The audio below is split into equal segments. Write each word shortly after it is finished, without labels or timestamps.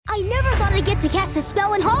I get to cast a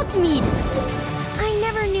spell in Hogsmeade. I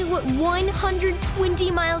never knew what 120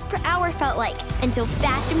 miles per hour felt like until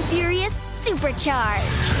Fast and Furious Supercharged.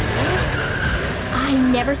 I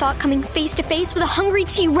never thought coming face to face with a hungry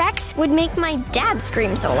T-Rex would make my dad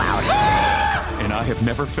scream so loud. And I have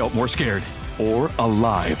never felt more scared or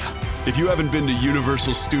alive. If you haven't been to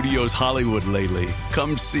Universal Studios Hollywood lately,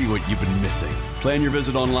 come see what you've been missing. Plan your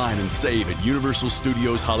visit online and save at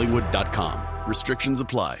universalstudioshollywood.com. Restrictions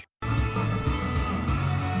apply.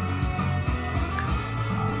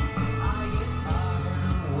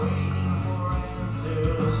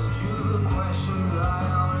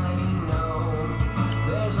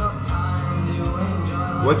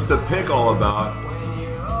 What's the pick all about?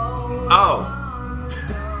 Oh.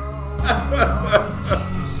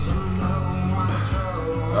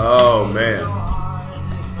 Oh, man.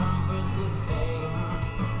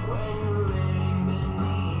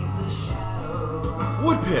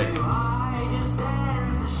 What pick?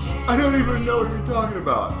 I don't even know what you're talking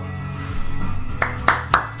about.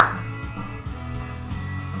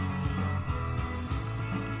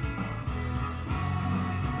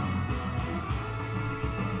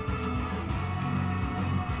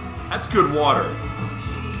 That's good water.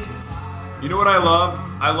 You know what I love?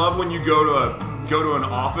 I love when you go to an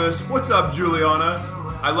office. What's up,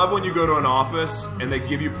 Juliana? I love when you go to an office and they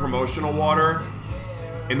give you promotional water,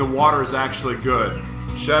 and the water is actually good.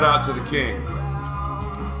 Shout out to the king.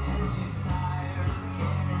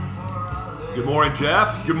 Good morning,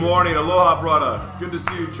 Jeff. Good morning. Aloha, brother. Good to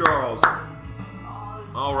see you, Charles.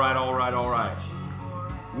 All right.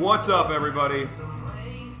 What's up, everybody?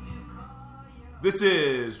 This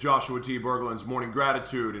is Joshua T. Berglan's Morning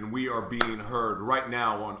Gratitude, and we are being heard right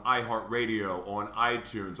now on iHeartRadio, on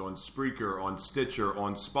iTunes, on Spreaker, on Stitcher,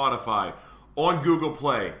 on Spotify, on Google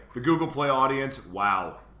Play. The Google Play audience,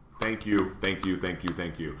 wow. Thank you. We're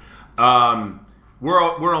on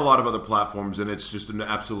a lot of other platforms, and it's just an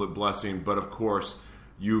absolute blessing. But, of course,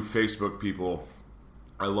 you Facebook people,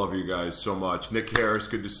 I love you guys so much. Nick Harris,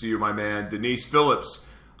 good to see you, my man. Denise Phillips,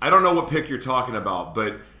 I don't know what pick you're talking about,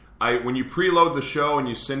 but when you preload the show and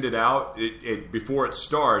you send it out, before it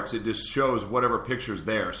starts, it just shows whatever picture's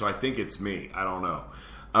there. So I think it's me. I don't know.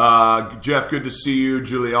 Jeff, good to see you.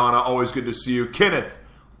 Juliana, always good to see you. Kenneth,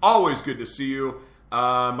 always good to see you.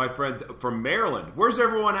 My friend from Maryland. Where's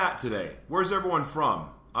everyone at today? Where's everyone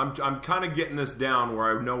from? I'm kind of getting this down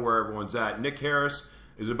where I know where everyone's at. Nick Harris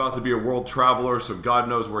is about to be a world traveler, so God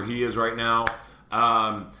knows where he is right now.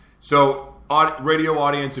 Radio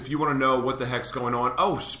audience, if you want to know what the heck's going on.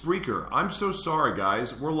 Oh, Spreaker. I'm so sorry,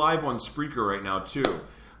 guys. We're live on Spreaker right now, too.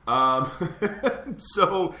 I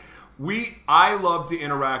love to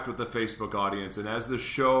interact with the Facebook audience, and as the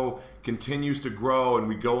show continues to grow and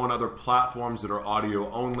we go on other platforms that are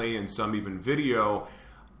audio only and some even video,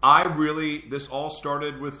 this all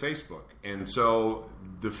started with Facebook. And so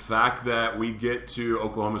the fact that we get to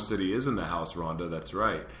Oklahoma City is in the house, Rhonda, that's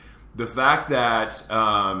right. The fact that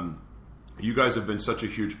you guys have been such a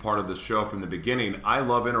huge part of the show from the beginning. I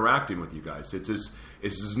love interacting with you guys. This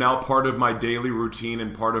is now part of my daily routine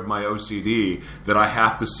and part of my OCD that I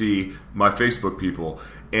have to see my Facebook people.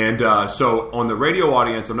 And so on the radio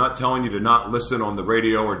audience, I'm not telling you to not listen on the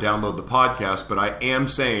radio or download the podcast, but I am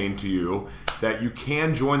saying to you that you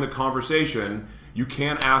can join the conversation. You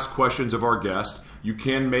can ask questions of our guest. You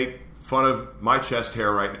can make fun of my chest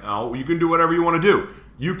hair right now. You can do whatever you want to do.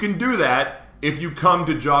 You can do that if you come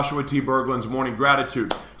to Joshua T. Berglan's Morning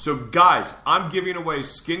Gratitude. So, guys, I'm giving away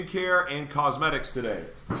skincare and cosmetics today.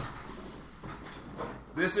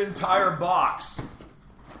 This entire box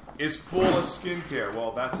is full of skincare.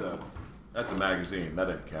 Well, that's a magazine. That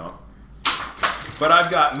didn't count. But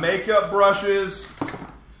I've got makeup brushes.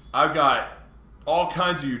 I've got all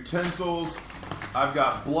kinds of utensils. I've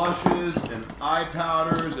got blushes and eye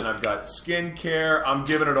powders, and I've got skincare. I'm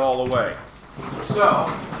giving it all away. So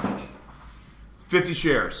 50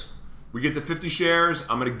 shares. We get to 50 shares.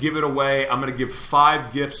 I'm going to give it away. I'm going to give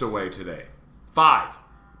 5 gifts away today. 5.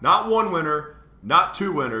 Not 1 winner, not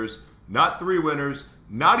 2 winners, not 3 winners,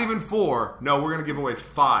 not even 4. No, we're going to give away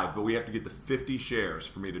 5, but we have to get to 50 shares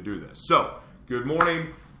for me to do this. So, good morning.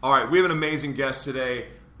 All right, we have an amazing guest today,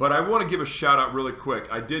 but I want to give a shout out really quick.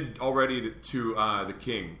 I did already to the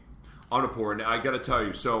King, Onapur, and I got to tell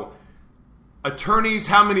you, so attorneys,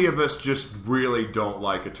 how many of us just really don't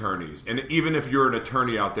like attorneys? And even if you're an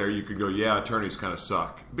attorney out there, you could go, yeah, attorneys kind of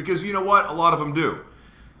suck. Because you know what? A lot of them do.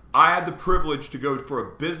 I had the privilege to go for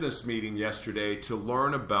a business meeting yesterday to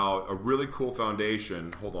learn about a really cool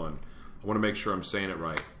foundation. Hold on. I want to make sure I'm saying it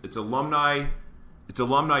right. It's Alumni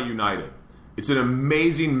United. It's an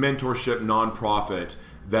amazing mentorship nonprofit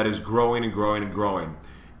that is growing and growing and growing.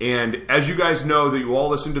 And as you guys know that you all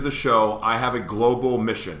listen to the show, I have a global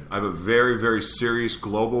mission. I have a very, very serious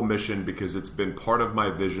global mission because it's been part of my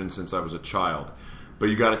vision since I was a child. But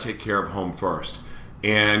you got to take care of home first.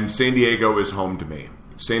 And San Diego is home to me.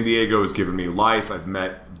 San Diego has given me life. I've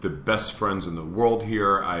met the best friends in the world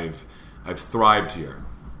here. I've thrived here.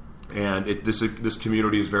 And this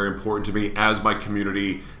community is very important to me, as my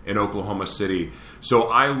community in Oklahoma City. So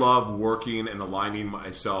I love working and aligning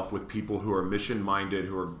myself with people who are mission-minded,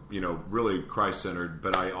 who are, really Christ-centered.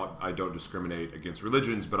 But I don't discriminate against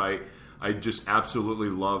religions. But I just absolutely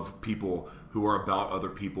love people who are about other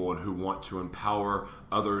people and who want to empower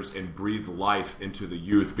others and breathe life into the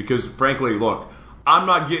youth. Because frankly, look, I'm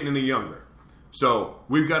not getting any younger. So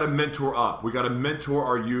we've got to mentor up. We've got to mentor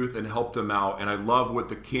our youth and help them out. And I love what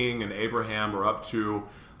the King and Abraham are up to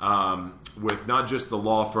with not just the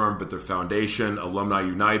law firm, but their foundation, Alumni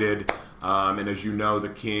United. And as you know, the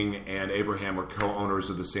King and Abraham are co-owners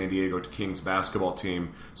of the San Diego Kings basketball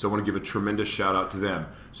team. So I want to give a tremendous shout out to them.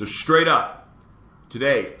 So straight up,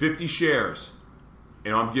 today, 50 shares.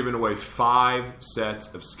 And I'm giving away 5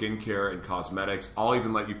 sets of skincare and cosmetics. I'll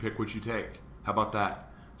even let you pick what you take. How about that?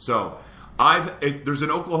 So there's an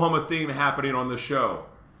Oklahoma theme happening on the show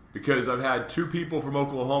because I've had 2 people from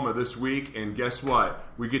Oklahoma this week, and guess what?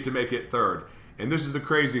 We get to make it third. And this is the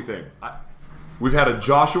crazy thing. We've had 2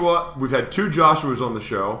 Joshuas on the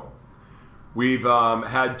show. We've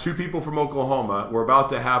had 2 people from Oklahoma. We're about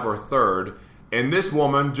to have our third, and this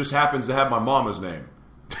woman just happens to have my mama's name.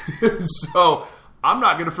 So I'm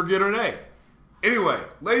not going to forget her name. Anyway,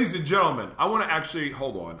 ladies and gentlemen, I want to actually,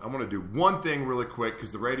 hold on. I want to do one thing really quick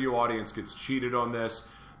because the radio audience gets cheated on this.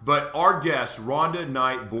 But our guest, Rhonda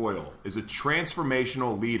Knight Boyle, is a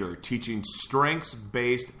transformational leader teaching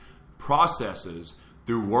strengths-based processes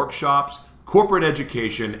through workshops, corporate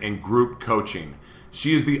education, and group coaching.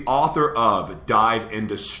 She is the author of Dive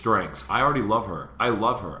Into Strengths. I already love her. I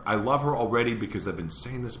love her. I love her already because I've been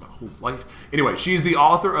saying this my whole life. Anyway, she's the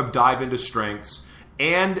author of Dive Into Strengths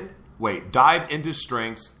and Dive Into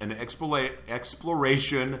Strengths, an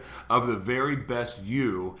exploration of the very best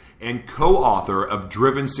you, and co-author of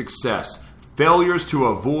Driven Success, Failures to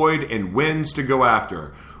Avoid and Wins to Go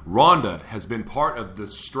After. Rhonda has been part of the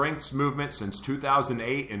Strengths movement since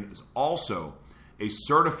 2008 and is also a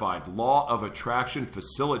certified Law of Attraction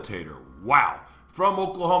facilitator. Wow. From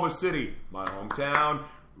Oklahoma City, my hometown,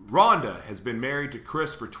 Rhonda has been married to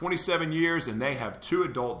Chris for 27 years, and they have 2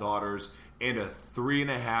 adult daughters and a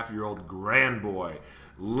 3.5-year-old grandboy.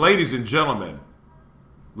 Ladies and gentlemen,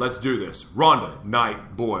 let's do this. Rhonda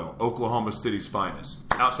Knight Boyle, Oklahoma City's finest.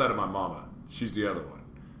 Outside of my mama. She's the other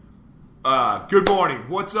one. Good morning.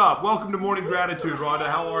 What's up? Welcome to Morning Gratitude, Rhonda.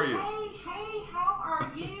 How are you? Hey, how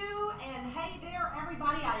are you? And hey there,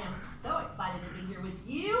 everybody. I am so excited to be here with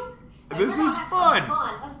you. This is fun.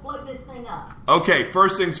 Let's blow this thing up. Okay,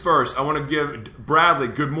 first things first. I want to give Bradley,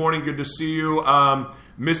 good morning. Good to see you.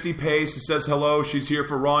 Misty Pace says hello. She's here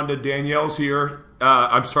for Rhonda. Danielle's here.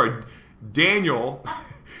 Daniel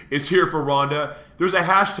is here for Rhonda. There's a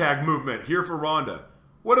hashtag movement, here for Rhonda.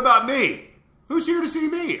 What about me? Who's here to see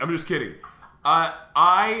me? I'm just kidding.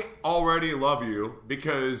 I already love you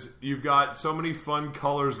because you've got so many fun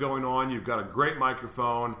colors going on. You've got a great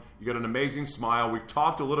microphone. You got an amazing smile. We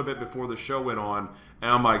talked a little bit before the show went on,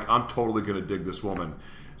 and I'm like, I'm totally going to dig this woman.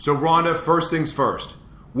 So, Rhonda, first things first.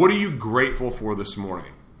 What are you grateful for this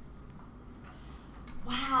morning?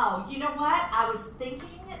 Wow, you know what? I was thinking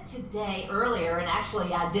today earlier, and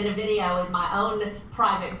actually I did a video in my own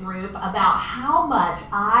private group about how much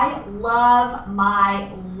I love my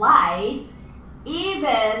life,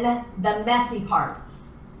 even the messy parts.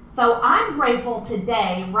 So I'm grateful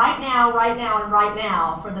today, right now,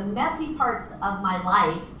 for the messy parts of my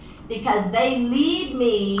life because they lead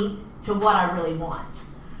me to what I really want.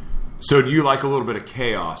 So do you like a little bit of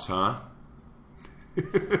chaos, huh?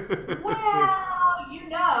 Well, you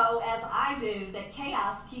know, as I do, that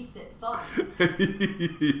chaos keeps it fun.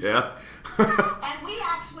 Yeah. And we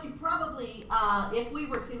actually probably, if we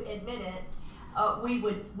were to admit it,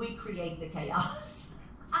 we create the chaos.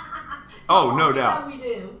 Oh, no doubt. We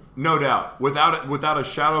do. No doubt. Without a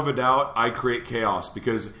shadow of a doubt, I create chaos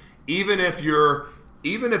because even if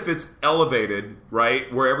it's elevated,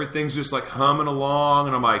 right, where everything's just like humming along,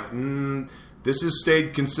 and I'm like, this has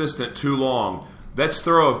stayed consistent too long. Let's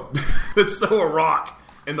throw a rock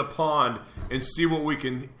in the pond and see what we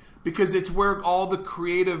can, because it's where all the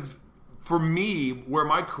creative, for me, where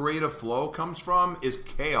my creative flow comes from is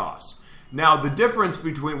chaos. Now, the difference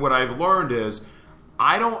between what I've learned is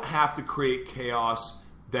I don't have to create chaos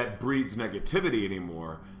that breeds negativity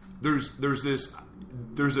anymore. There's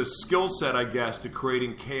a skill set, I guess, to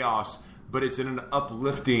creating chaos but it's in an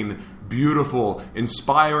uplifting, beautiful,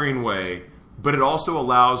 inspiring way. But it also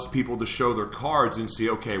allows people to show their cards and see,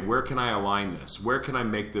 okay, where can I align this? Where can I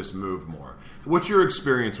make this move more? What's your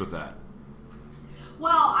experience with that?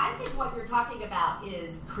 Well, I think what you're talking about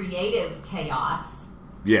is creative chaos.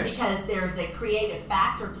 Yes. Because there's a creative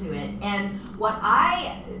factor to it. And what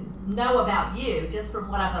I know about you, just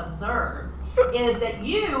from what I've observed, is that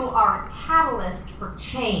you are a catalyst for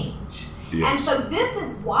change. Yes. And so this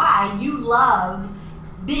is why you love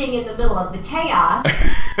being in the middle of the chaos.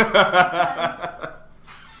 Because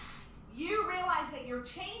you realize that you're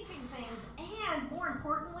changing things, and more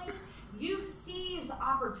importantly, you seize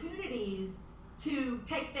opportunities to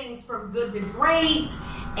take things from good to great,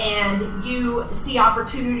 and you see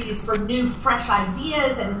opportunities for new, fresh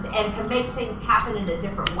ideas and to make things happen in a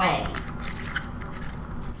different way.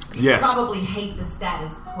 Yes. You probably hate the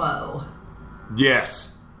status quo.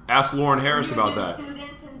 Yes. Ask Lauren Harris about that. Were you a good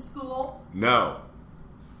student in school? No,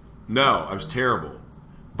 I was terrible.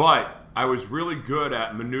 But I was really good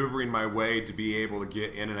at maneuvering my way to be able to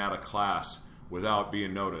get in and out of class without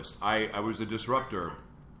being noticed. I was a disruptor.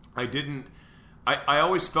 I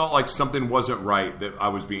always felt like something wasn't right that I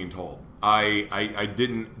was being told.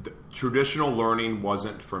 Traditional learning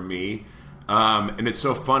wasn't for me. And it's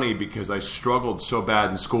so funny because I struggled so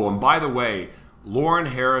bad in school. And by the way, Lauren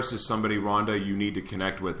Harris is somebody, Rhonda, you need to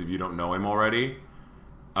connect with if you don't know him already.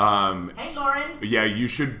 Hey, Lauren. Yeah, you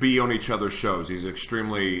should be on each other's shows. He's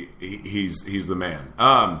he's the man.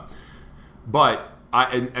 But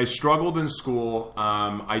I struggled in school.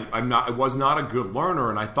 I was not a good learner,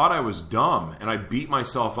 and I thought I was dumb, and I beat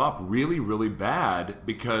myself up really, really bad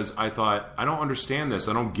because I thought, I don't understand this.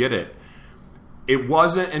 I don't get it. It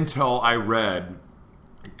wasn't until I read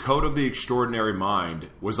Code of the Extraordinary Mind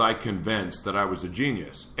was I convinced that I was a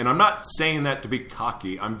genius. And I'm not saying that to be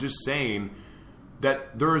cocky. I'm just saying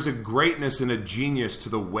that there is a greatness and a genius to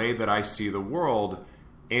the way that I see the world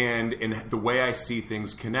and the way I see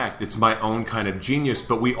things connect. It's my own kind of genius,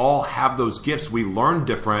 but we all have those gifts. We learn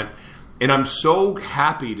different. And I'm so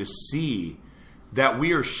happy to see that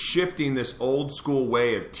we are shifting this old school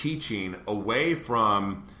way of teaching away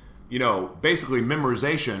from, basically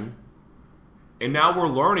memorization. And now we're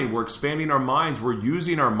learning, we're expanding our minds, we're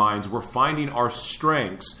using our minds, we're finding our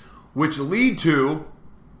strengths, which lead to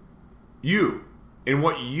you and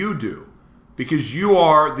what you do. Because you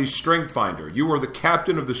are the strength finder. You are the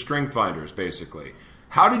captain of the strength finders, basically.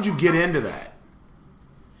 How did you get into that?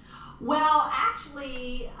 Well,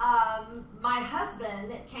 actually, my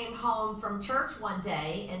husband came home from church one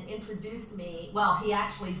day and introduced me. Well, he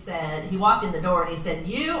actually said, he walked in the door and he said,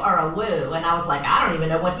 "You are a woo." And I was like, I don't even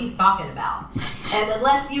know what he's talking about. And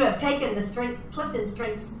unless you have taken the Clifton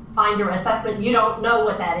Strength Finder assessment, you don't know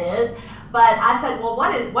what that is. But I said, well,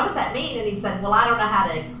 what does that mean? And he said, well, I don't know how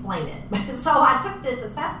to explain it. So I took this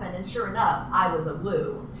assessment, and sure enough, I was a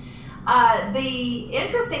woo. The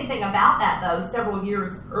interesting thing about that, though, several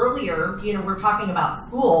years earlier, we're talking about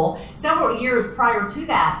school. Several years prior to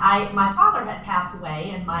that, my father had passed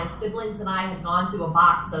away, and my siblings and I had gone through a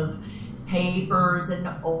box of papers and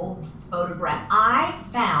old photographs. I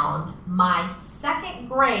found my second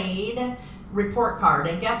grade report card,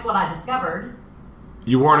 and guess what I discovered?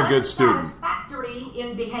 You weren't a good student. Unsatisfactory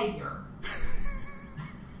in behavior.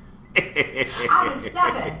 I was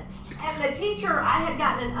 7. And the teacher, I had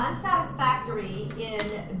gotten an unsatisfactory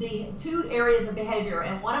in the 2 areas of behavior.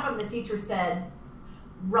 And one of them, the teacher said,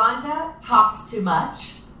 "Rhonda talks too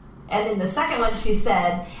much." And then the second one she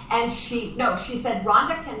said, she said,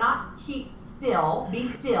 "Rhonda cannot be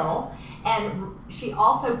still. And she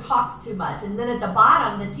also talks too much." And then at the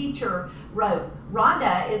bottom, the teacher wrote,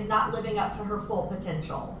 "Rhonda is not living up to her full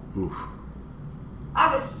potential." Oof.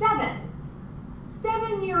 I was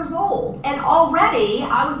 7 years old, and already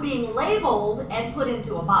I was being labeled and put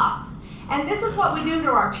into a box. And this is what we do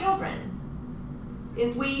to our children.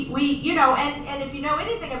 Is we and if you know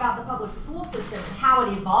anything about the public school system and how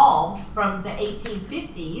it evolved from the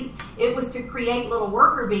 1850s, it was to create little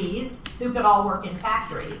worker bees who could all work in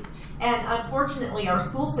factories. And unfortunately, our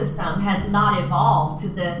school system has not evolved to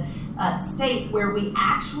the state where we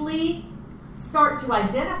actually start to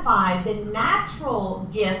identify the natural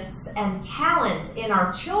gifts and talents in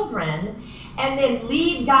our children and then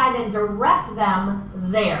lead, guide, and direct them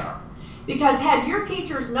there. Because had your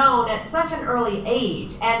teachers known at such an early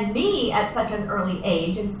age, and me at such an early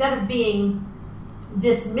age, instead of being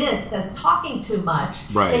dismissed as talking too much,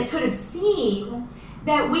 right, they could have seen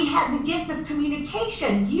that we had the gift of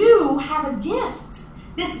communication. You have a gift.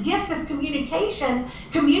 This gift of communication,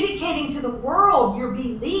 communicating to the world your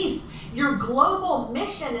belief, your global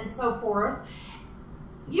mission, and so forth.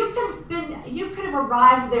 you could have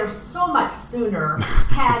arrived there so much sooner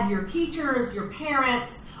had your teachers, your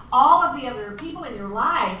parents, all of the other people in your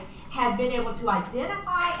life had been able to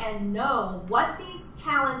identify and know what these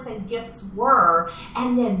talents and gifts were,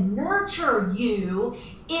 and then nurture you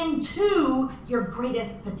into your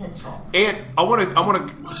greatest potential. And I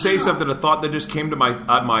want to say something. A thought that just came to my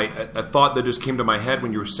head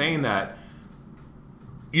when you were saying that.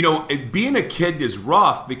 You know, being a kid is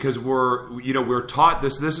rough because we're taught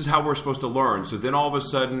this is how we're supposed to learn. So then all of a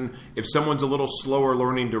sudden, if someone's a little slower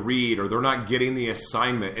learning to read, or they're not getting the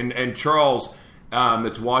assignment, and Charles,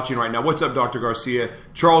 that's watching right now, what's up, Dr. Garcia?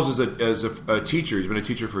 Charles is a teacher. He's been a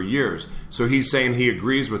teacher for years, so he's saying he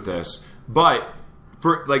agrees with this. But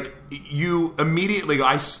for you immediately,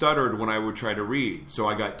 I stuttered when I would try to read, so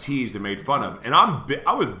I got teased and made fun of, and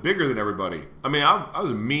I was bigger than everybody. I mean, I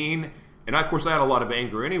was mean. And of course, I had a lot of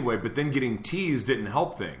anger anyway, but then getting teased didn't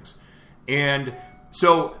help things. And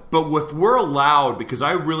so, but if we're allowed, because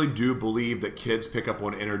I really do believe that kids pick up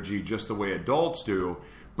on energy just the way adults do,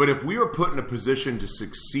 but if we are put in a position to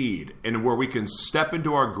succeed and where we can step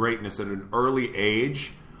into our greatness at an early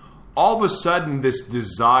age, all of a sudden this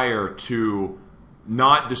desire to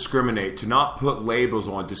not discriminate, to not put labels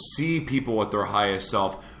on, to see people at their highest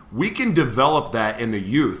self, we can develop that in the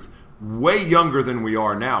youth. Way younger than we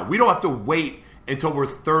are now. We don't have to wait until we're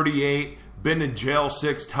 38, been in jail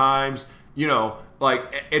 6 times,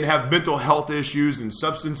 and have mental health issues and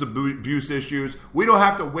substance abuse issues. We don't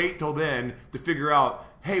have to wait till then to figure out,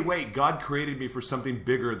 hey, wait, God created me for something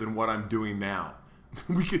bigger than what I'm doing now.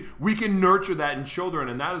 We can nurture that in children,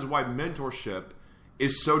 and that is why mentorship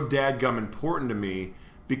is so dadgum important to me,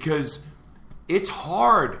 because it's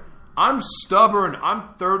hard. I'm stubborn.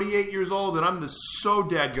 I'm 38 years old, and I'm so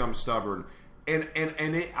dadgum stubborn. And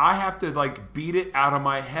I have to beat it out of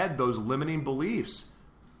my head, those limiting beliefs.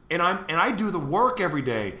 And I do the work every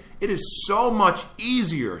day. It is so much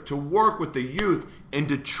easier to work with the youth and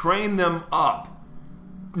to train them up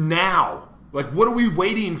now. What are we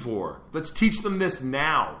waiting for? Let's teach them this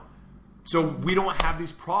now, so we don't have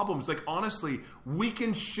these problems. Honestly, we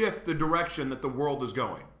can shift the direction that the world is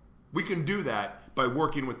going. We can do that by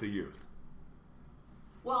working with the youth.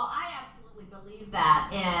 Well, I absolutely believe that,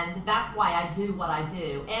 and that's why I do what I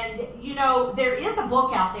do. And, there is a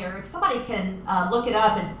book out there. If somebody can look it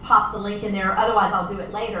up and pop the link in there, otherwise I'll do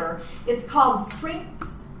it later. It's called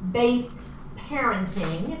Strengths-Based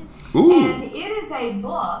Parenting. Ooh. And it is a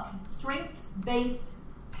book, Strengths-Based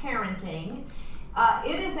Parenting.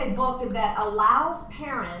 It is a book that allows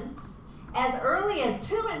parents as early as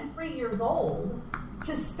 2 and 3 years old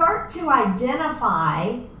to start to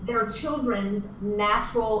identify their children's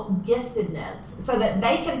natural giftedness so that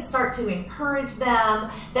they can start to encourage them,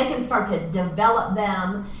 they can start to develop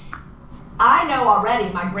them. I know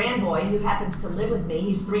already my grandboy, who happens to live with me,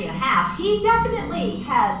 he's 3.5, he definitely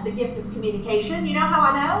has the gift of communication. You know how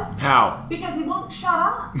I know? How? Because he won't shut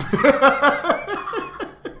up.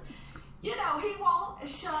 He won't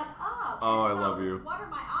shut up. Oh, I love you. What are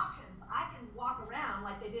my options? I can walk around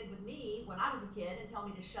like they did with me when I was a kid and tell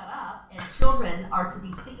me to shut up, and children are to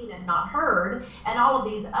be seen and not heard, and all of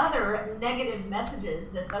these other negative messages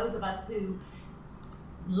that those of us who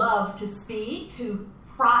love to speak, who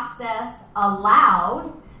process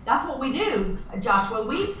aloud, that's what we do, Joshua.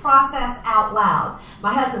 We process out loud.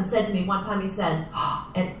 My husband said to me one time, he said,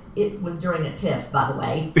 and it was during a tiff, by the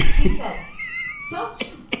way, he said, "Don't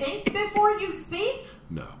you think before you speak?"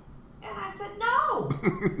 No. And I said, no.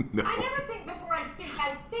 No. I never think before I speak.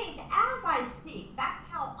 I think as I speak. That's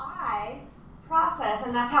how I process,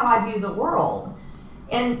 and that's how I view the world.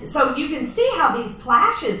 And so you can see how these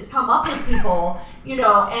clashes come up with people,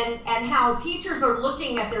 and how teachers are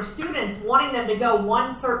looking at their students, wanting them to go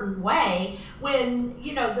one certain way, when,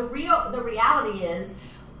 the reality is,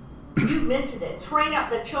 you mentioned it, train up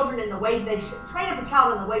the children in the ways they should, train up a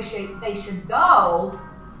child in the way they should go,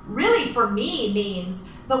 really for me means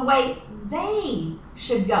the way they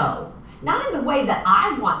should go. Not in the way that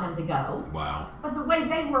I want them to go. Wow. But the way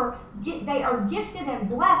they are gifted and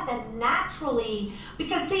blessed and naturally,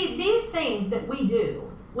 because see, these things that we do,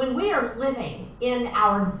 when we are living in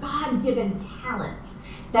our God-given talent,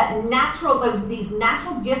 these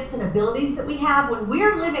natural gifts and abilities that we have, when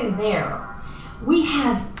we're living there, we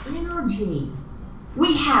have energy.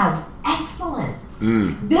 We have excellence.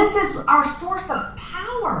 This is our source of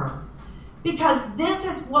power. Because this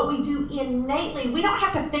is what we do innately. We don't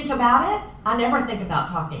have to think about it. I never think about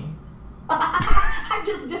talking. I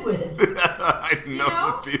just do it. I know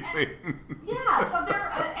the feeling. So there,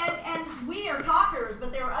 and we are talkers,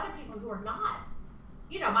 but there are other people who are not.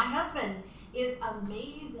 My husband is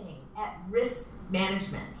amazing at risk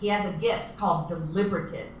management. He has a gift called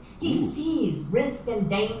deliberative. He sees risk and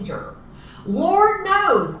danger. Lord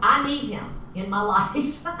knows I need him in my life,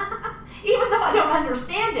 even though I don't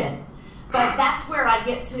understand it. But that's where I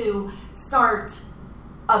get to start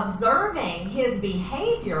observing his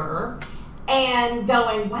behavior and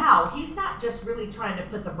going, wow, he's not just really trying to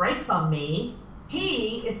put the brakes on me.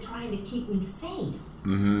 He is trying to keep me safe.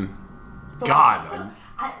 Mm-hmm. So, God.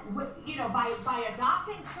 By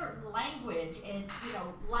adopting certain language and,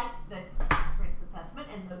 like the strengths assessment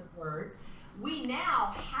and those words, we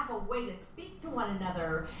now have a way to speak to one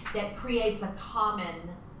another that creates a common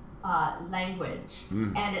language.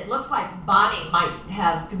 And it looks like Bonnie might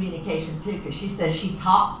have communication too, because she says she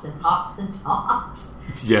talks and talks and talks.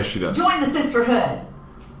 Yes, she does. Join the sisterhood.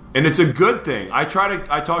 And it's a good thing. I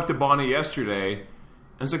talked to Bonnie yesterday, and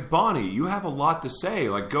it's like, Bonnie, you have a lot to say.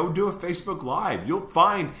 Like, go do a Facebook Live. You'll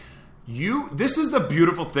find this is the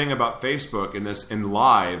beautiful thing about Facebook in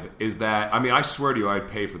live is that, I swear to you, I'd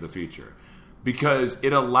pay for the feature. Because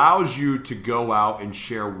it allows you to go out and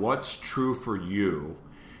share what's true for you,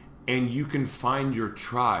 and you can find your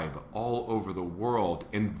tribe all over the world.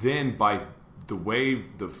 And then by the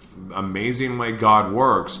amazing way God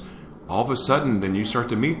works, all of a sudden, then you start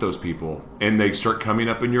to meet those people, and they start coming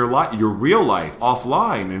up in your real life,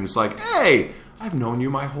 offline, and it's like, hey, I've known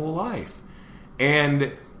you my whole life.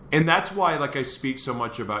 And that's why, like, I speak so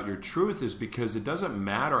much about your truth, is because it doesn't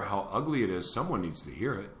matter how ugly it is, someone needs to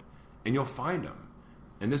hear it. And you'll find them.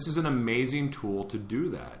 And this is an amazing tool to do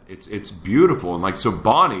that. It's beautiful. And so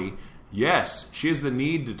Bonnie, yes, she has the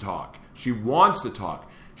need to talk. She wants to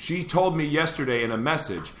talk. She told me yesterday in a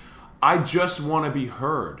message, I just want to be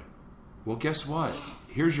heard. Well, guess what?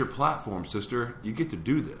 Here's your platform, sister. You get to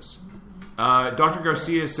do this. Dr.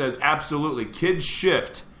 Garcia says, absolutely. Kids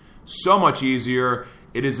shift so much easier.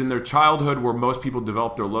 It is in their childhood where most people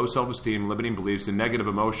develop their low self-esteem, limiting beliefs, and negative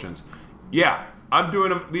emotions. Yeah. I'm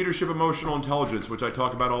doing leadership emotional intelligence, which I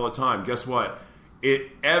talk about all the time. Guess what?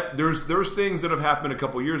 There's things that have happened a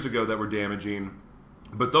couple years ago that were damaging,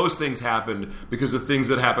 but those things happened because of things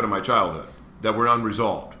that happened in my childhood that were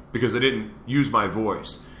unresolved because I didn't use my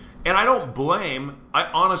voice. And I don't blame.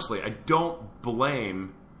 I don't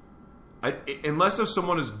blame. Unless if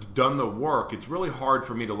someone has done the work, it's really hard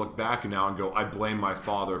for me to look back now and go, I blame my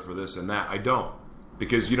father for this and that. I don't.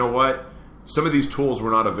 Because you know what? Some of these tools were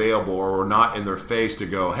not available or were not in their face to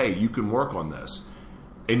go, hey, you can work on this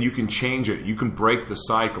and you can change it. You can break the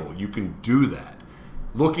cycle. You can do that.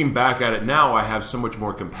 Looking back at it now, I have so much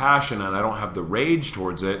more compassion and I don't have the rage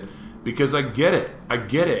towards it because I get it. I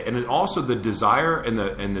get it. And also the desire and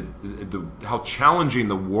the how challenging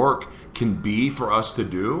the work can be for us to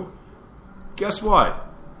do. Guess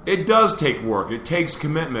what? It does take work. It takes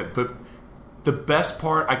commitment. But the best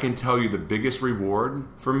part, I can tell you, the biggest reward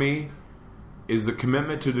for me is the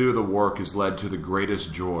commitment to do the work has led to the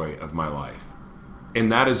greatest joy of my life. And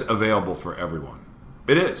that is available for everyone.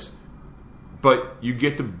 It is. But you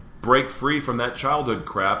get to break free from that childhood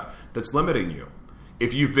crap that's limiting you.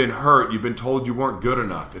 If you've been hurt, you've been told you weren't good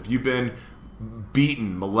enough, if you've been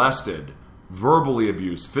beaten, molested, verbally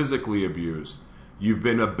abused, physically abused, you've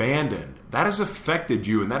been abandoned, that has affected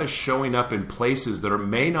you, and that is showing up in places that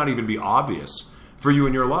may not even be obvious for you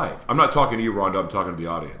in your life. I'm not talking to you, Rhonda, I'm talking to the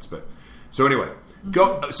audience, but... So anyway,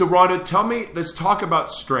 So Rhonda, tell me, let's talk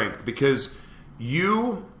about strength, because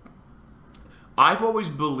I've always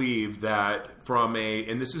believed that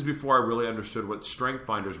and this is before I really understood what strength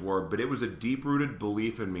finders were, but it was a deep-rooted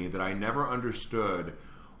belief in me that I never understood,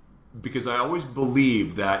 because I always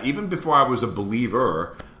believed that, even before I was a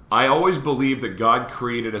believer, I always believed that God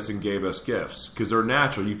created us and gave us gifts, because they're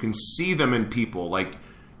natural. You can see them in people. Like,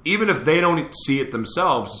 even if they don't see it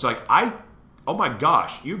themselves, it's like, oh my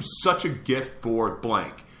gosh, you have such a gift for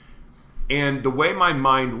blank. And the way my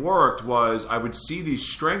mind worked was I would see these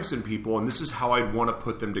strengths in people, and this is how I'd want to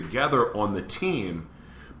put them together on the team.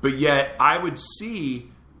 But yet I would see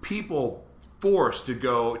people forced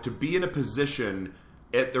to be in a position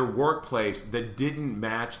at their workplace that didn't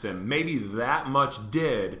match them. Maybe that much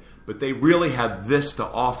did, but they really had this to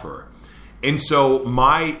offer. And so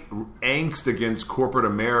my angst against corporate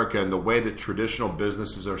America and the way that traditional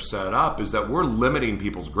businesses are set up is that we're limiting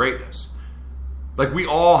people's greatness. Like, we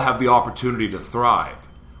all have the opportunity to thrive.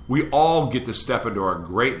 We all get to step into our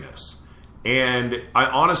greatness. And I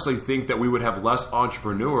honestly think that we would have less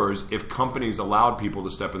entrepreneurs if companies allowed people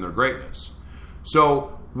to step in their greatness.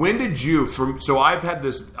 So when did you, so I've had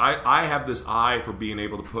this, I have this eye for being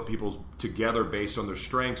able to put people together based on their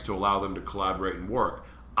strengths to allow them to collaborate and work.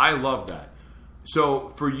 I love that. So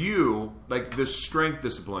for you, like, this strength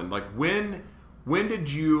discipline, like, when When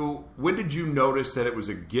did you notice that it was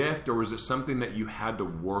a gift, or was it something that you had to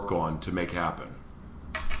work on to make happen?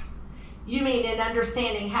 You mean in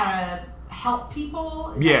understanding how to help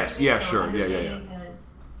people? Yes, yeah, sure. Yeah.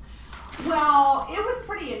 Well, it was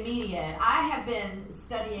pretty immediate. I have been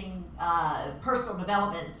studying personal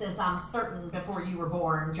development since I'm certain before you were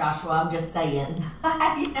born, Joshua. I'm just saying.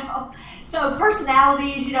 So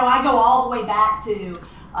personalities, I go all the way back to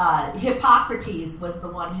Hippocrates was the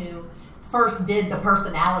one who first did the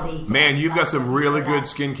personality. Man, you've got some really good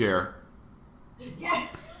skincare. Yeah.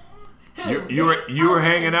 You were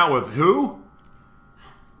hanging out with who?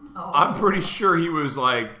 Oh. I'm pretty sure he was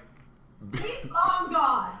like he's long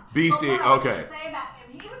gone. BC. Okay. Say about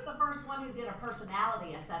him, he was the first one who did a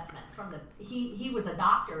personality assessment. He was a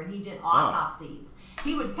doctor and he did autopsies. Oh.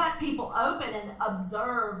 He would cut people open and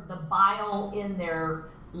observe the bile in their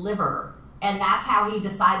liver, and that's how he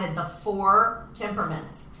decided the 4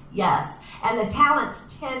 temperaments. Yes, and the talents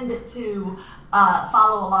tend to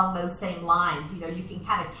follow along those same lines. You can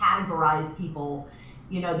kind of categorize people.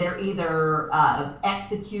 They're either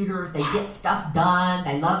executors, they get stuff done,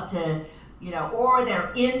 they love to, or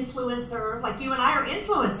they're influencers. Like you and I are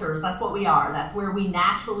influencers. That's what we are. That's where we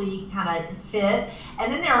naturally kind of fit.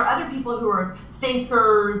 And then there are other people who are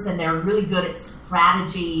thinkers, and they're really good at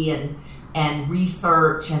strategy and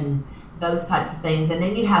research and those types of things. And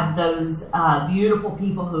then you have those beautiful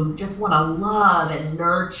people who just want to love and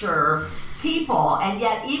nurture people. And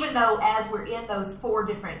yet, even though as we're in those 4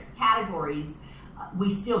 different categories,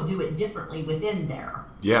 we still do it differently within there.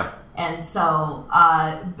 Yeah. And so,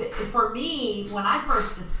 for me, when I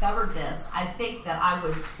first discovered this, I think that I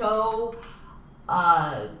was so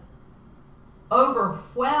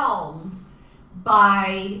overwhelmed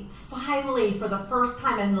by finally, for the first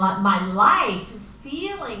time in my life,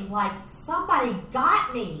 feeling like somebody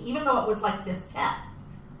got me, even though it was like this test,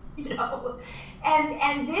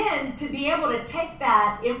 and then to be able to take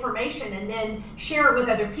that information and then share it with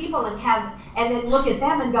other people and then look at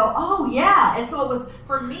them and go, oh yeah. And so it was,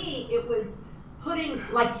 for me, it was putting,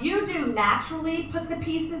 like you do naturally, put the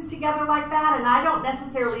pieces together like that, and I don't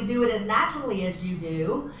necessarily do it as naturally as you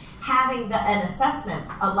do. Having an assessment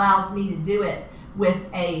allows me to do it with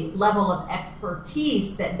a level of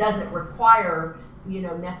expertise that doesn't require,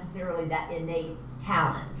 necessarily that innate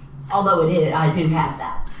talent. Although it is, I do have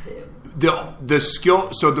that too. The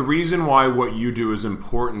skill. So the reason why what you do is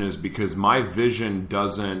important is because my vision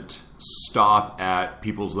doesn't stop at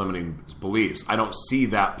people's limiting beliefs. I don't see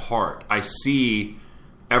that part. I see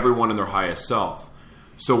everyone in their highest self.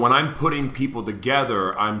 So when I'm putting people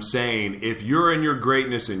together, I'm saying, if you're in your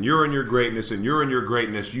greatness and you're in your greatness and you're in your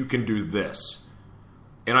greatness, you can do this.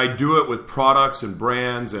 And I do it with products and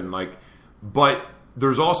brands and but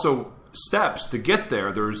there's also steps to get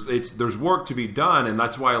there. There's work to be done, and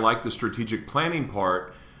that's why I like the strategic planning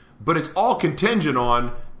part. But it's all contingent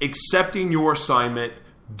on accepting your assignment,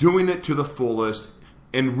 doing it to the fullest,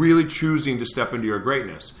 and really choosing to step into your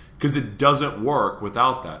greatness. Because it doesn't work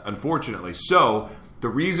without that, unfortunately. So the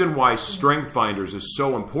reason why Strength Finders is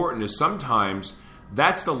so important is sometimes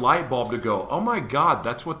that's the light bulb to go, oh my God,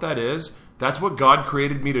 that's what that is? That's what God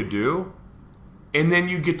created me to do? And then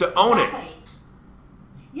you get to own it.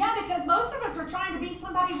 Yeah, because most of us are trying to be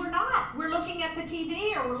somebody we're not. We're looking at the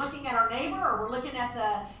TV, or we're looking at our neighbor, or we're looking at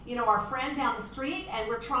our friend down the street, and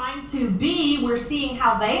we're trying to be, we're seeing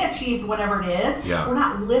how they achieved whatever it is. Yeah. We're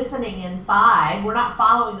not listening inside. We're not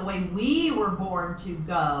following the way we were born to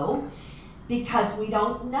go because we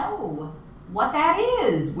don't know what that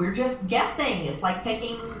is. We're just guessing. It's like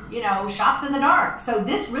taking, shots in the dark. So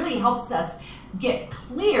this really helps us get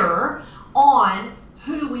clear on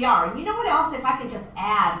who we are. And you know what else, if I can just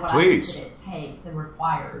add what Please. I think that it takes and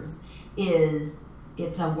requires, is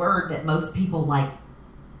it's a word that most people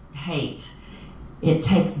hate. It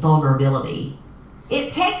takes vulnerability.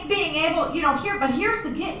 It takes being able, here's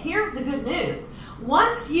the good news.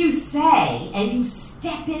 Once you say and you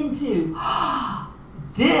step into,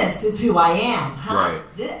 this is who I am. Huh? Right.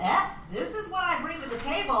 This is what I bring to the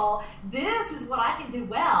table. This is what I can do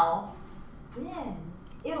well. Then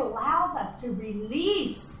it allows us to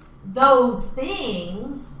release those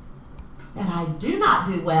things that I do not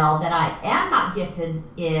do well, that I am not gifted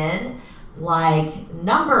in, like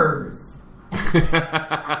numbers and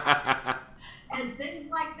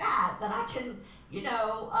things like that I can,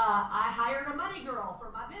 I hired a money girl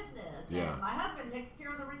for my business. Yeah. And my husband takes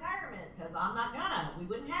care of the retirement because I'm not gonna. We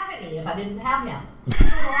wouldn't have any if I didn't have him. So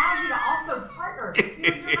it allows you to also partner.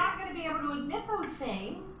 You're not going to be able to admit those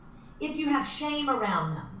things if you have shame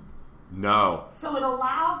around them. No. So it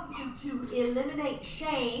allows you to eliminate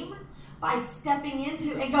shame by stepping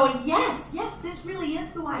into and going, yes, this really is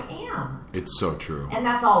who I am. It's so true. And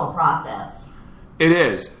that's all a process. It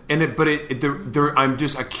is.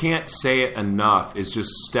 I can't say it enough. It's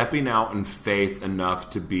just stepping out in faith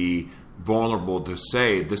enough to be vulnerable to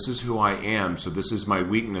say, this is who I am. So this is my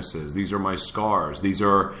weaknesses. These are my scars.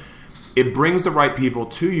 It brings the right people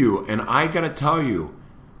to you. And I got to tell you,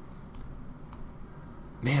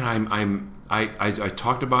 man, I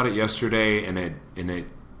talked about it yesterday, and it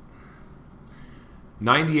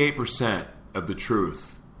 98% of the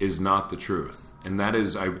truth is not the truth, and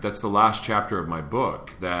that's the last chapter of my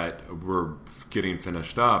book that we're getting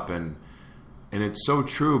finished up, and it's so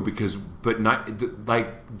true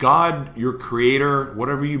like God, your creator,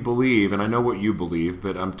 whatever you believe, and I know what you believe,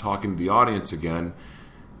 but I'm talking to the audience again,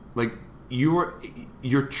 like your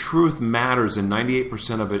truth matters, and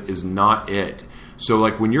 98% of it is not it. So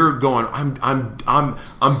like when you're going,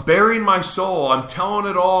 I'm bearing my soul, I'm telling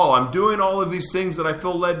it all, I'm doing all of these things that I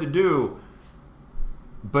feel led to do.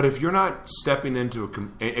 But if you're not stepping into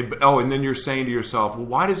and then you're saying to yourself, well,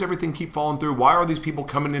 why does everything keep falling through? Why are these people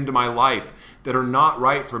coming into my life that are not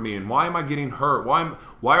right for me? And why am I getting hurt?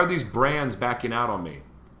 Why are these brands backing out on me?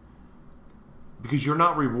 Because you're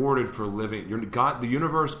not rewarded for living. The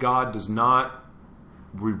universe, God does not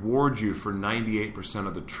reward you for 98%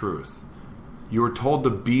 of the truth. You are told to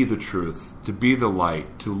be the truth, to be the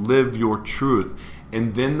light, to live your truth,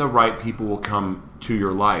 and then the right people will come to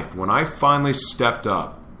your life. When I finally stepped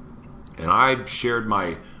up and I shared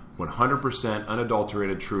my 100%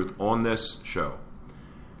 unadulterated truth on this show,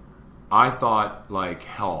 I thought like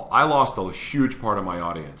hell. I lost a huge part of my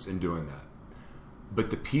audience in doing that.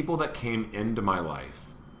 But the people that came into my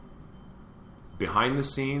life, behind the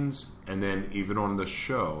scenes, and then even on the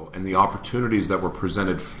show, and the opportunities that were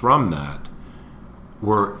presented from that,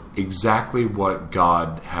 were exactly what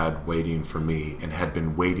God had waiting for me and had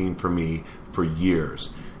been waiting for me for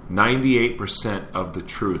years. 98% of the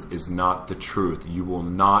truth is not the truth. You will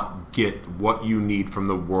not get what you need from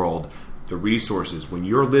the world, the resources. When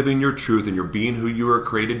you're living your truth and you're being who you were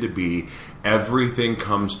created to be, everything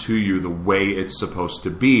comes to you the way it's supposed to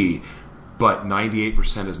be. But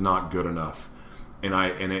 98% is not good enough. And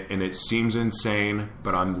it seems insane,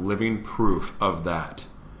 but I'm living proof of that.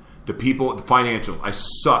 The financial, I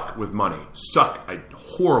suck with money.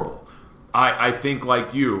 Horrible. I think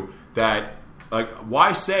like you that, like,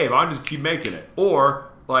 why save? I'll just keep making it.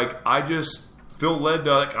 Or, like, I just feel led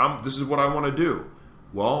to, like, this is what I want to do.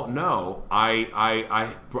 Well, no.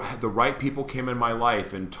 The right people came in my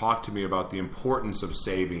life and talked to me about the importance of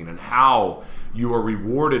saving and how you are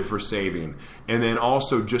rewarded for saving. And then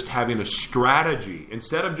also just having a strategy.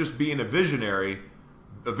 Instead of just being a visionary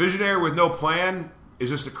with no plan is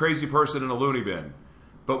just a crazy person in a loony bin.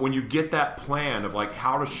 But when you get that plan of like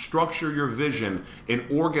how to structure your vision and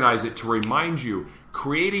organize it to remind you,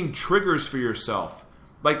 creating triggers for yourself.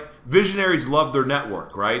 Like visionaries love their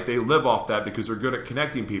network, right? They live off that because they're good at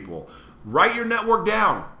connecting people. Write your network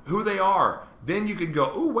down, who they are. Then you can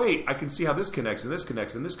go, oh wait, I can see how this connects and this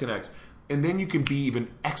connects and this connects. And then you can be even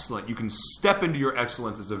excellent. You can step into your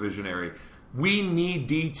excellence as a visionary. We need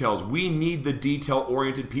details. We need the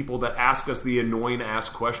detail-oriented people that ask us the annoying-ass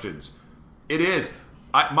questions. It is.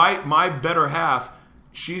 My better half,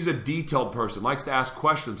 she's a detailed person, likes to ask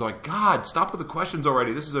questions. Like, God, stop with the questions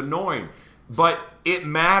already. This is annoying. But it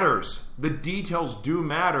matters. The details do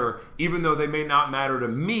matter. Even though they may not matter to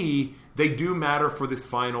me, they do matter for the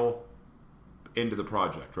final end of the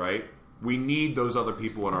project, right? We need those other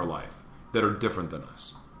people in our life that are different than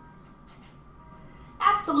us.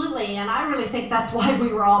 Absolutely, and I really think that's why we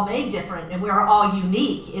were all made different and we're all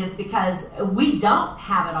unique, is because we don't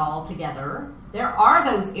have it all together. There are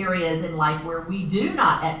those areas in life where we do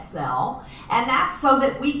not excel, and that's so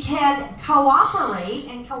that we can cooperate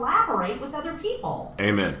and collaborate with other people.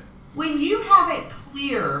 Amen. When you have it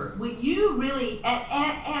clear, when you really,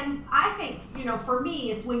 and I think, for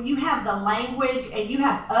me, it's when you have the language and you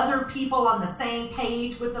have other people on the same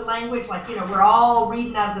page with the language, like, we're all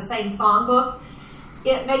reading out of the same songbook.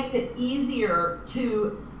 It makes it easier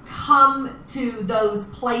to come to those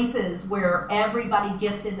places where everybody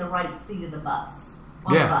gets in the right seat of the bus,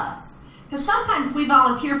 on the bus. Because sometimes we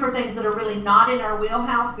volunteer for things that are really not in our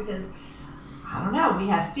wheelhouse because, I don't know, we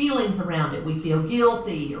have feelings around it. We feel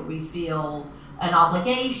guilty, or we feel an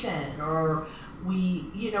obligation, or we,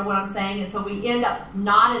 you know what I'm saying? And so we end up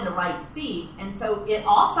not in the right seat. And so it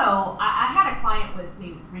also, I had a client with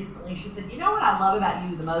me recently. She said, what I love about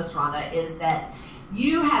you the most, Rhonda, is that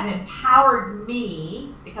you have empowered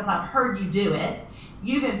me, because I've heard you do it,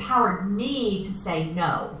 you've empowered me to say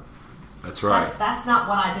no. That's right. That's not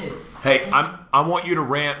what I do. Hey, I want you to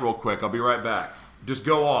rant real quick. I'll be right back. Just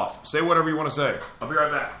go off. Say whatever you want to say. I'll be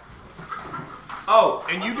right back. Oh,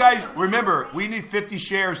 and you guys, remember, we need 50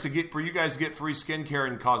 shares for you guys to get free skincare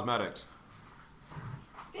and cosmetics.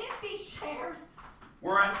 50 shares?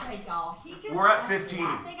 We're at 15.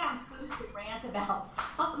 I think I'm supposed to rant about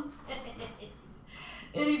something.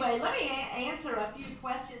 Anyway, let me answer a few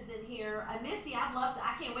questions in here. Misty,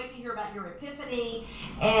 I can't wait to hear about your epiphany.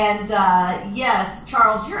 And yes,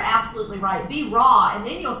 Charles, you're absolutely right. Be raw, and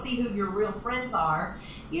then you'll see who your real friends are.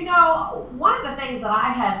 You know, one of the things that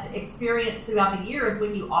I have experienced throughout the years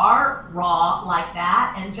when you are raw like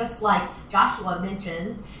that, and just like Joshua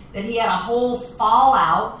mentioned, that he had a whole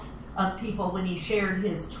fallout of people when he shared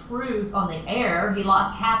his truth on the air. He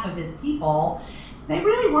lost half of his people. They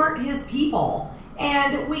really weren't his people.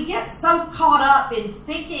 And we get so caught up in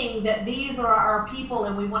thinking that these are our people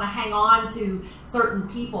and we want to hang on to certain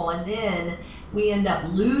people, and then we end up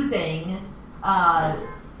losing,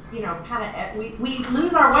 we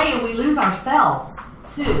lose our way and we lose ourselves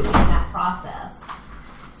too in that process.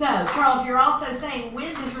 So, Charles, you're also saying,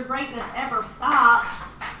 when does your greatness ever stop?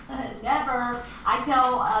 Never. I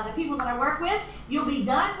tell the people that I work with, you'll be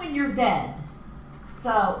done when you're dead.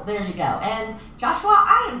 So there you go. And Joshua,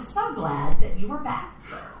 I am so glad that you were back,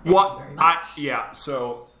 sir. Thank you very much.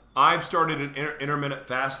 So I've started an intermittent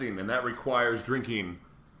fasting, and that requires drinking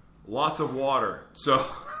lots of water. So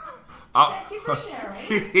thank you for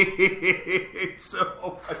sharing.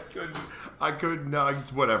 So I couldn't. No,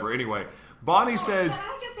 it's whatever. Anyway, Bonnie says. Can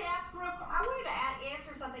I just ask real quick? I wanted to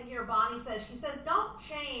answer something here. Bonnie says. She says, "Don't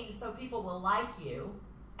change so people will like you."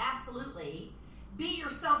 Absolutely. Be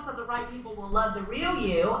yourself so the right people will love the real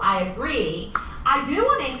you. I agree. I do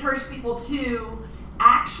want to encourage people to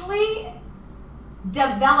actually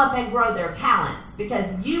develop and grow their talents,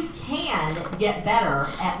 because you can get better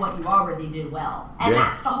at what you already do well. And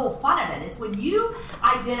that's the whole fun of it. It's when you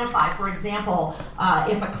identify, for example,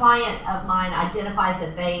 if a client of mine identifies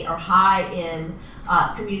that they are high in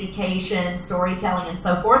communication, storytelling, and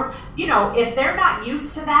so forth, you know, if they're not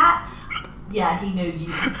used to that, yeah, he knew you. It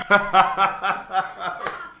takes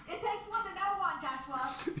one to know one, Joshua.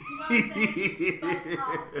 You know what I'm saying? But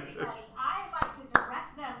anyway, I like to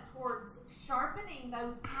direct them towards sharpening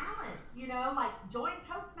those talents. You know, like join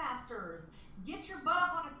Toastmasters, get your butt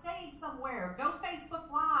up on a stage somewhere, go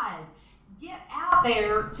Facebook Live, get out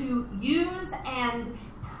there to use and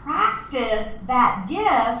practice that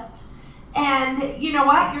gift. And you know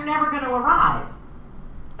what? You're never going to arrive.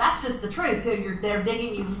 That's just the truth. Till they're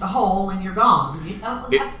digging you the hole and you're gone. You know,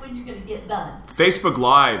 that's when you're going to get done. Facebook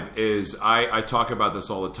Live is, I talk about this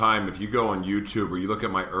all the time. If you go on YouTube or you look at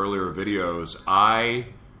my earlier videos,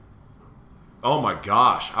 oh my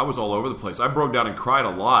gosh, I was all over the place. I broke down and cried a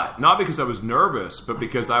lot. Not because I was nervous, but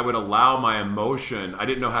because I would allow my emotion. I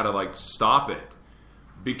didn't know how to stop it.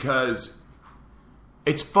 Because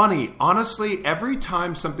it's funny, honestly, every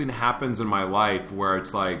time something happens in my life where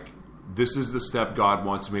it's like, this is the step God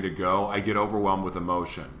wants me to go, I get overwhelmed with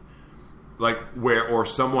emotion.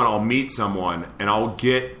 I'll meet someone and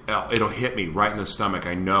it'll hit me right in the stomach.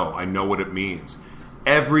 I know what it means.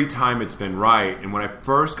 Every time it's been right. And when I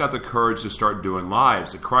first got the courage to start doing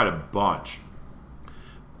lives, I cried a bunch.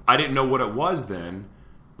 I didn't know what it was then,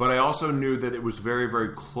 but I also knew that it was very, very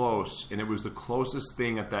close. And it was the closest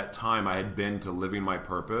thing at that time I had been to living my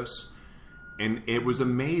purpose. And it was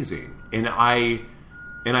amazing. And I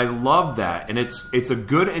love that. And it's a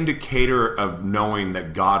good indicator of knowing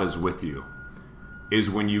that God is with you, is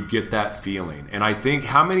when you get that feeling. And I think,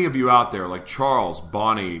 how many of you out there, like Charles,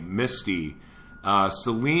 Bonnie, Misty,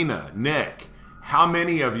 Selena, Nick, how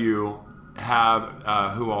many of you have,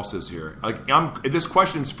 who else is here? This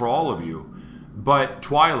question's for all of you. But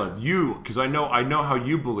Twyla, you, because I know how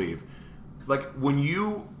you believe. Like, when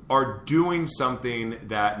you are doing something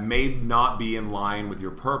that may not be in line with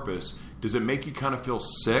your purpose, does it make you kind of feel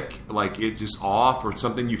sick, like it's just off, or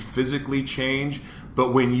something you physically change?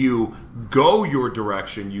 But when you go your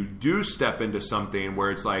direction, you do step into something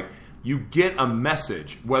where it's like you get a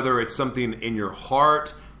message, whether it's something in your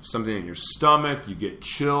heart, something in your stomach, you get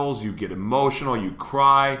chills, you get emotional, you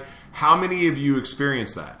cry. How many of you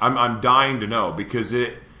experience that? I'm dying to know, because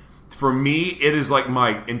for me, it is like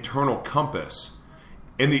my internal compass.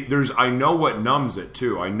 And I know what numbs it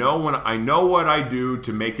too. I know what I do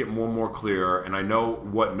to make it more clear, and I know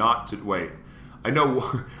what not to wait. I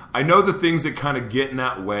know the things that kind of get in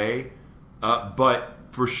that way, but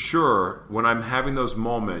for sure, when I'm having those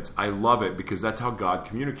moments, I love it, because that's how God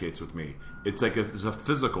communicates with me. It's like it's a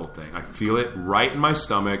physical thing. I feel it right in my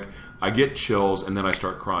stomach. I get chills, and then I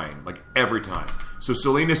start crying, like every time. So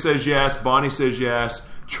Selena says yes. Bonnie says yes.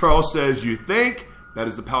 Charles says, you think? That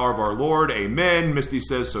is the power of our Lord. Amen. Misty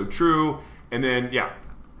says, so true. And then, yeah.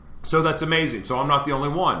 So that's amazing. So I'm not the only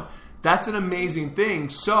one. That's an amazing thing.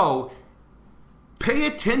 So pay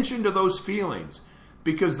attention to those feelings,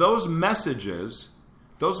 because those messages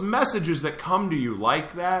that come to you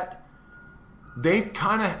like that, they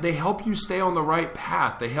help you stay on the right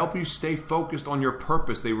path. They help you stay focused on your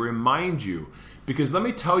purpose. They remind you. Because let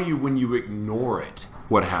me tell you, when you ignore it,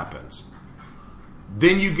 what happens?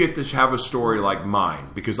 Then you get to have a story like mine,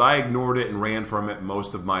 because I ignored it and ran from it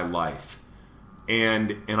most of my life.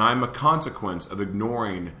 And I'm a consequence of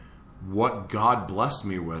ignoring what God blessed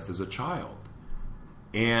me with as a child.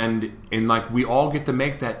 And like, we all get to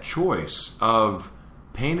make that choice of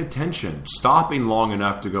paying attention, stopping long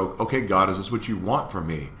enough to go, okay, God, is this what you want from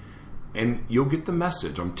me? And you'll get the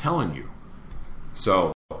message, I'm telling you.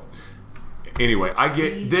 So anyway, I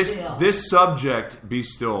get this subject, be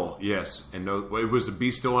still, yes, and know, it was a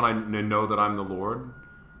be still and I know that I'm the Lord.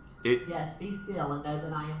 Yes, be still and know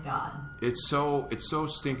that I am God. It's so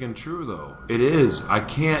stinking true, though. It is. I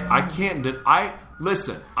cannot.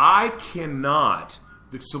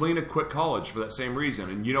 Selena quit college for that same reason.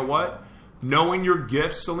 And you know what? Knowing your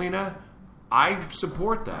gifts, Selena, I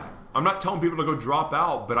support that. I'm not telling people to go drop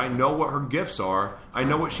out, but I know what her gifts are. I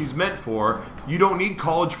know what she's meant for. You don't need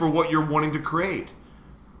college for what you're wanting to create.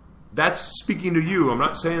 That's speaking to you. I'm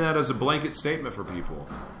not saying that as a blanket statement for people.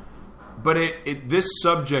 But this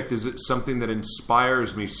subject is something that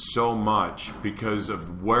inspires me so much because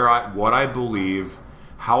of what I believe,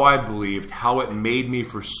 how I believed, how it made me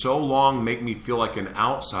for so long make me feel like an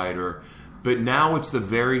outsider. But now it's the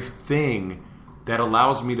very thing that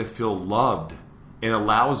allows me to feel loved and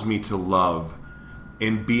allows me to love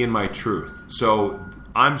and be in my truth. So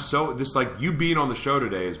you being on the show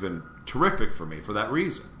today has been terrific for me for that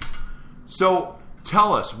reason. So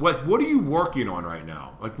tell us, what are you working on right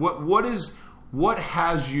now? Like what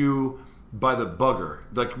has you by the bugger?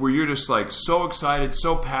 Like, where you're just like so excited,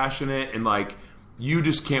 so passionate, and like you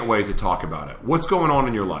just can't wait to talk about it. What's going on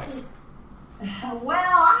in your life? Well,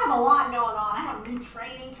 I have a lot going on. I have new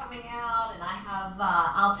training coming out, and I have,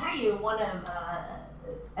 I'll tell you, one of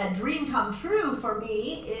a dream come true for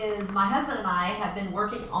me is my husband and I have been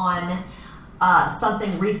working on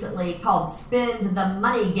something recently called Spend the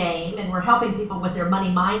Money Game, and we're helping people with their money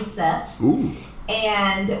mindset. Ooh.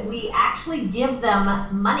 And we actually give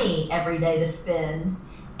them money every day to spend,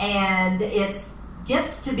 and it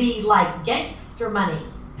gets to be like gangster money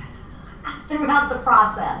throughout the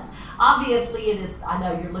process. Obviously, it is, I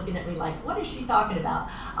know you're looking at me like, what is she talking about?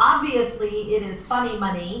 Obviously, it is funny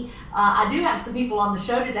money. I do have some people on the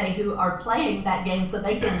show today who are playing that game so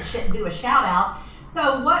they can do a shout out.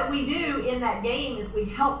 So what we do in that game is we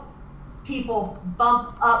help people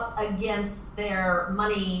bump up against their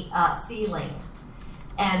money ceiling.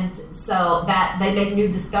 And so that they make new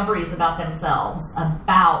discoveries about themselves,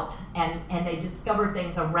 and they discover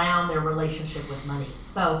things around their relationship with money.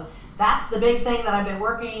 So that's the big thing that I've been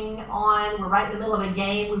working on. We're right in the middle of a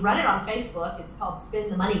game. We run it on Facebook. It's called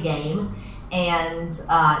Spend the Money Game. And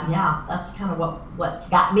that's kind of what's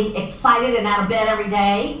got me excited and out of bed every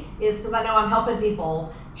day, is because I know I'm helping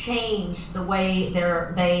people change the way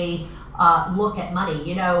they look at money.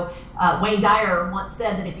 You know, Wayne Dyer once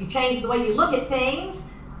said that if you change the way you look at things,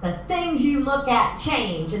 the things you look at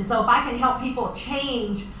change. And so if I can help people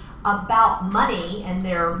change about money and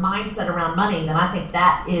their mindset around money, then I think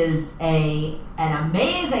that is an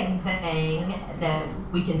amazing thing that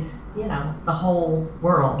we can, the whole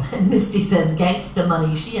world. And Misty says gangster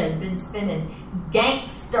money. She has been spending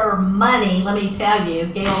gangster money. Let me tell you,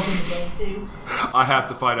 Gail's in the game too. I have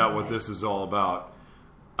to find out what this is all about.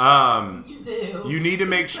 You do. You need to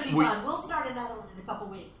make sure. We'll start another one in a couple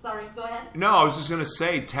weeks. Sorry, go ahead. No, I was just going to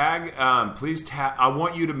say, please tag. I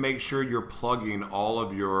want you to make sure you're plugging all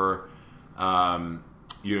of your,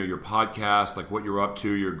 your podcast, like what you're up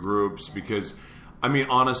to, your groups, because, I mean,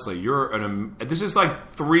 honestly, this is like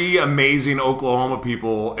 3 amazing Oklahoma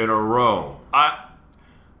people in a row.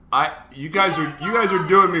 You guys are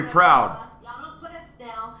doing me proud. Y'all don't put us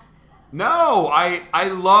down. No, I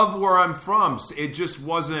love where I'm from. It just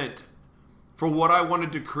wasn't. For what I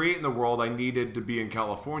wanted to create in the world, I needed to be in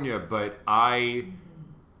California, but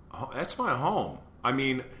that's my home. I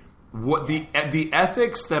mean, what the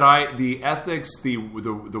ethics that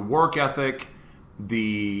the work ethic,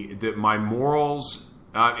 my morals,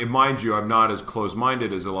 and mind you, I'm not as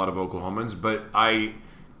close-minded as a lot of Oklahomans, but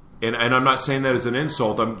and I'm not saying that as an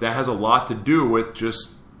insult. That has a lot to do with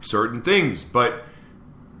just certain things, but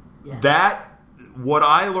what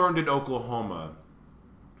I learned in Oklahoma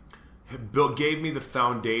gave me the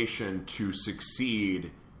foundation to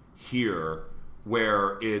succeed here,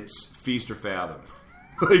 where it's feast or fathom.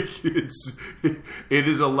 Like it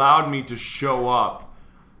has allowed me to show up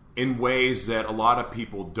in ways that a lot of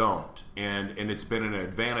people don't, and it's been an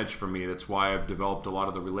advantage for me. That's why I've developed a lot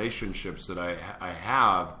of the relationships that I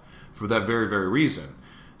have for that very, very reason.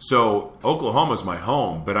 So Oklahoma's my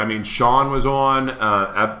home, but I mean, Sean was on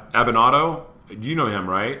Abinato. You know him,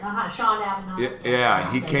 right? Sean Abinato.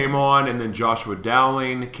 Yeah, he came on, and then Joshua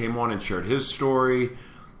Dowling came on and shared his story.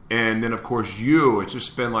 And then, of course, it's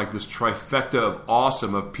just been like this trifecta of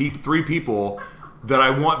awesome, of three people that I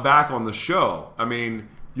want back on the show. I mean,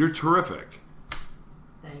 you're terrific.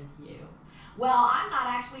 Thank you. Well, I'm not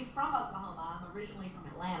actually from Oklahoma. I'm originally from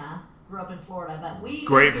Atlanta. Grew up in Florida, but we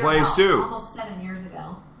great place too. Almost 7 years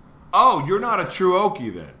ago. Oh, you're not a true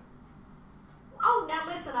Okie then. Oh, now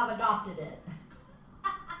listen, I've adopted it.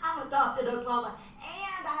 I've adopted Oklahoma,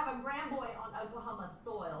 and I have a grandboy on Oklahoma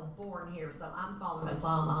soil, born here, so I'm calling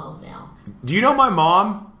Oklahoma home now. Do you know my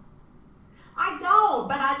mom? I don't,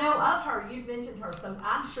 but I know of her. You've mentioned her, so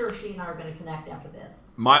I'm sure she and I are going to connect after this.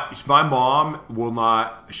 My mom will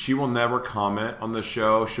not. She will never comment on the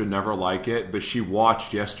show. She'll never like it. But she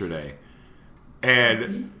watched yesterday,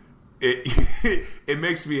 and it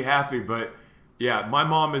makes me happy. But yeah, my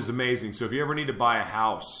mom is amazing. So if you ever need to buy a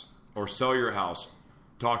house or sell your house,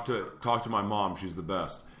 talk to my mom. She's the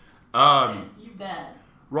best. You bet.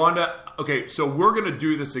 Rhonda, okay, so we're going to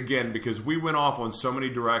do this again because we went off on so many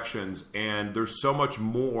directions, and there's so much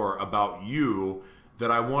more about you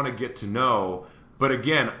that I want to get to know. But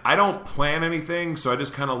again, I don't plan anything, so I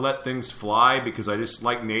just kind of let things fly because I just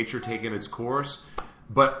like nature taking its course.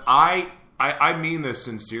 But I mean this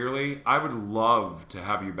sincerely. I would love to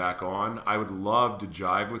have you back on. I would love to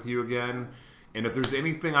jive with you again. And if there's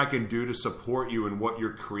anything I can do to support you in what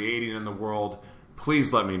you're creating in the world,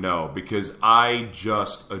 please let me know because I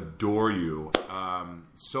just adore you.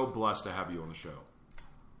 So blessed to have you on the show.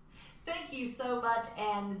 Thank you so much,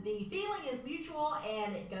 and the feeling is mutual,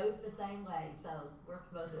 and it goes the same way, so it works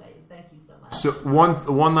both ways. Thank you so much. So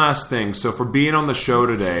one last thing. So for being on the show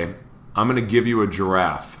today, I'm going to give you a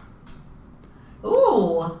giraffe.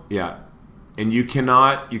 Ooh. Yeah, and you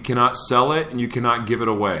cannot sell it, and you cannot give it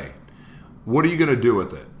away. What are you going to do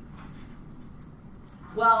with it?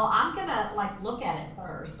 Well, I'm going to look at it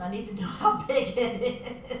first. I need to know how big it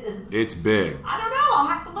is. It's big. I don't know. I'll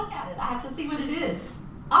have to look at it. I have to see what it is.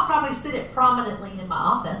 I'll probably sit it prominently in my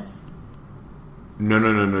office. No.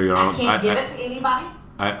 You I can't give it to anybody?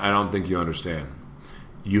 I don't think you understand.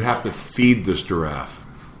 You have to feed this giraffe.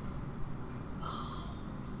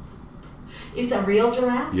 It's a real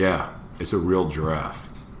giraffe? Yeah, it's a real giraffe.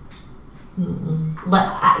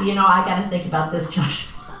 I got to think about this, Josh.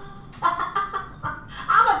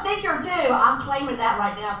 I'm a thinker, too. I'm claiming that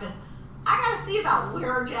right now because I got to see about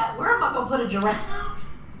where am I going to put a giraffe?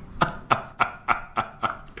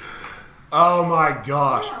 Oh my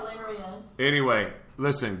gosh. You're hilarious. Anyway,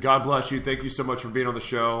 listen, God bless you. Thank you so much for being on the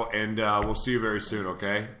show, and we'll see you very soon,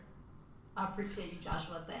 okay? I appreciate you,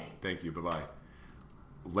 Joshua. Thanks. Thank you. Bye-bye.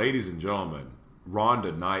 Ladies and gentlemen,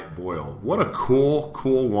 Rhonda Knight Boyle. What a cool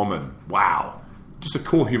woman. Wow. Just a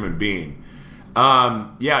cool human being.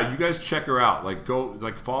 Yeah, you guys check her out. Go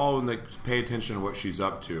follow and pay attention to what she's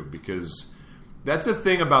up to, because that's the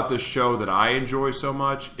thing about this show that I enjoy so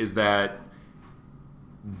much is that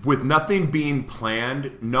with nothing being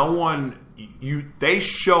planned, they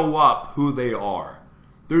show up who they are.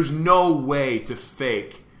 There's no way to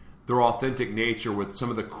fake their authentic nature with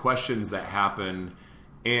some of the questions that happen,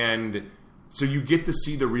 and so you get to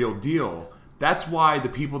see the real deal. That's why the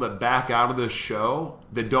people that back out of this show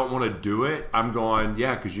that don't want to do it, I'm going,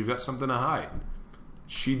 yeah, because you've got something to hide.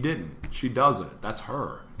 She didn't. She doesn't. That's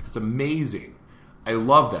her. It's amazing. I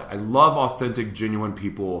love that. I love authentic, genuine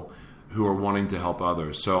people who are wanting to help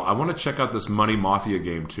others. So I want to check out this Money Mafia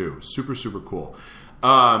game too. Super, super cool.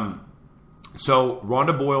 So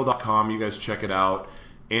RhondaBoyle.com, you guys check it out.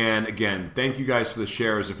 And again, thank you guys for the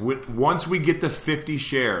shares. Once we get to 50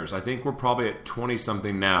 shares, I think we're probably at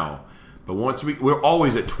 20-something now. But we're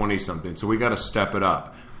always at 20-something, so we got to step it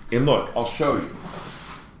up. And look, I'll show you.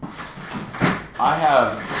 I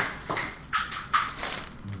have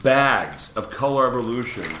bags of Color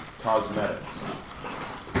Evolution cosmetics.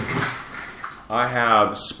 I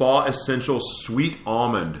have Spa Essentials Sweet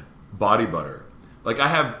Almond Body Butter.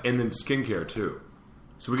 And then skincare too.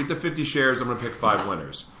 So we get to 50 shares, I'm going to pick 5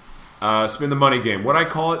 winners. Spin the money game. What I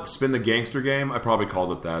call it, spin the gangster game. I probably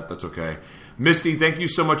called it that. That's okay. Misty, thank you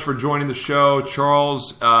so much for joining the show.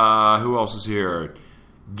 Charles, who else is here?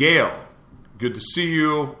 Gail, good to see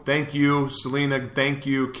you. Thank you. Selena, thank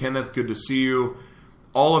you. Kenneth, good to see you.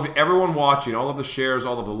 Everyone watching, all of the shares,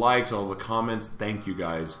 all of the likes, all of the comments, thank you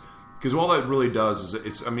guys. Because all that really does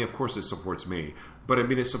is, of course it supports me, but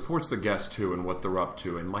it supports the guests too and what they're up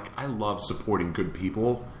to. And I love supporting good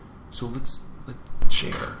people. So let's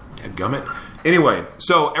share. Dadgummit. Anyway,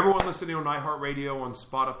 so everyone listening on iHeartRadio, on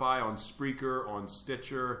Spotify, on Spreaker, on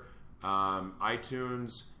Stitcher,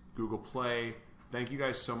 iTunes, Google Play, thank you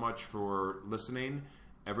guys so much for listening.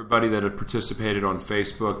 Everybody that had participated on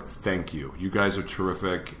Facebook, thank you. You guys are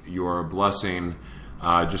terrific. You are a blessing.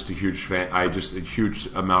 Just a huge fan. A huge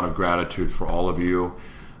amount of gratitude for all of you.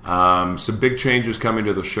 Some big changes coming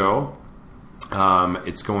to the show.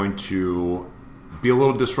 It's going to be a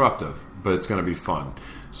little disruptive, but it's going to be fun.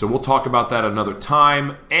 So we'll talk about that another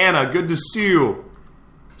time. Anna, good to see you.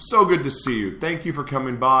 So good to see you. Thank you for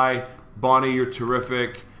coming by. Bonnie, you're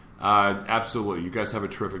terrific. Absolutely. You guys have a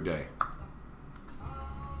terrific day.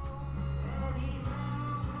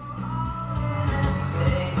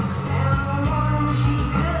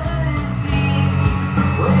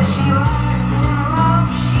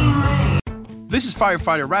 This is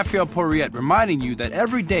firefighter Raphael Porriette reminding you that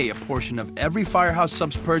every day a portion of every Firehouse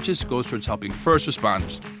Subs purchase goes towards helping first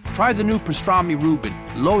responders. Try the new pastrami Reuben,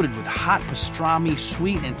 loaded with hot pastrami,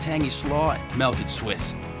 sweet and tangy slaw, and melted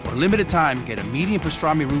Swiss. For a limited time, get a medium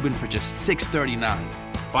pastrami Reuben for just $6.39.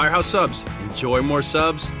 Firehouse Subs. Enjoy more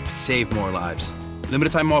subs, save more lives.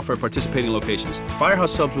 Limited time offer at participating locations.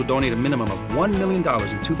 Firehouse Subs will donate a minimum of $1 million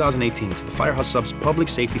in 2018 to the Firehouse Subs Public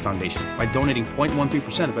Safety Foundation by donating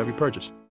 0.13% of every purchase.